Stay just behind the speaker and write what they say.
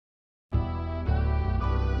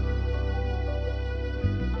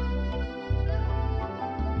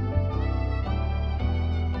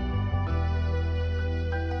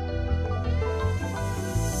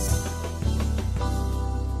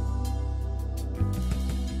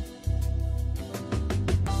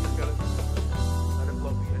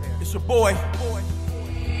It's your boy.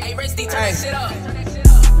 Hey, Risty, turn that shit up.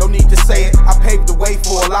 No need to say it, I paved the way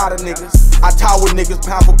for a lot of niggas. I tower niggas,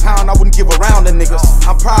 pound for pound, I wouldn't give around the niggas.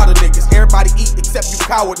 I'm proud of niggas, everybody eat except you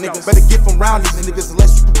coward niggas. Better get from round these niggas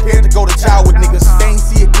unless you prepared to go to chow with niggas. They ain't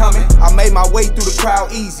see it coming, I made my way through the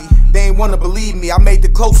crowd easy. They ain't wanna believe me, I made the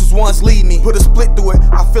closest ones leave me. Put a split through it,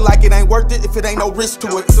 I feel like it ain't worth it if it ain't no risk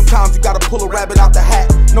to it. Sometimes you gotta pull a rabbit out the hat,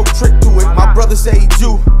 no trick to it. My brother say he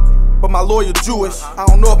Jew, but my lawyer Jewish. I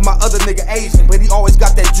don't know if my other nigga Asian, but he always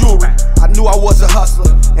got that jewelry. I knew I was a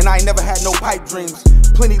hustler, and I ain't never had no pipe dreams.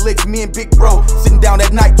 Plenty licks, me and Big Bro, sitting down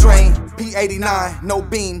that night train. P89, no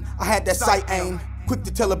beam, I had that sight aim. Quick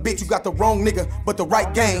to tell a bitch you got the wrong nigga, but the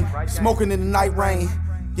right game. Smoking in the night rain,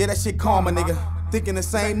 yeah that shit calm a nigga. Thinking the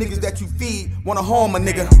same niggas that you feed wanna harm a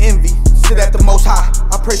nigga. Envy, sit at the most high,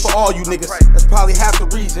 I pray for all you niggas. That's probably half the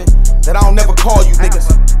reason that I don't never call you niggas.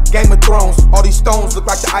 Game of Thrones, all these stones look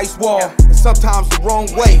like the ice wall, and sometimes the wrong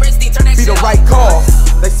way be the right call.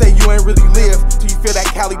 They say you ain't really live till you feel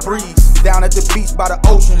that Cali breeze. Down at the beach by the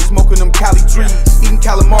ocean, smoking them Cali trees. Eating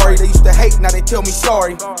calamari, they used to hate, now they tell me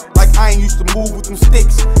sorry. Like I ain't used to move with them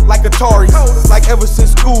sticks, like Atari. Like ever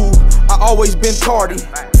since school, I always been tardy.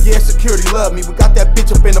 Yeah, security love me, we got that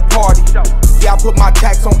bitch up in the party. Yeah, I put my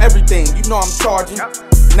tax on everything, you know I'm charging.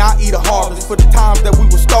 Now I eat a harvest for the times that we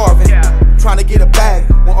were starving. Trying to get a bag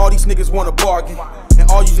when all these niggas wanna bargain. And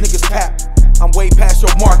all you niggas cap, I'm way past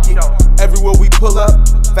your market. Everywhere we pull up,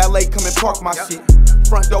 valet come and park my shit.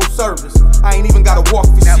 Front door service, I ain't even gotta walk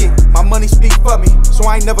for shit. My money speak for me, so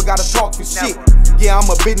I ain't never gotta talk for shit. Yeah, I'm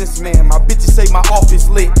a businessman, my bitches say my office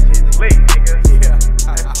lit.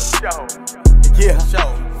 Yeah,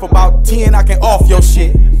 for about 10 I can off your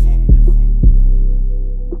shit.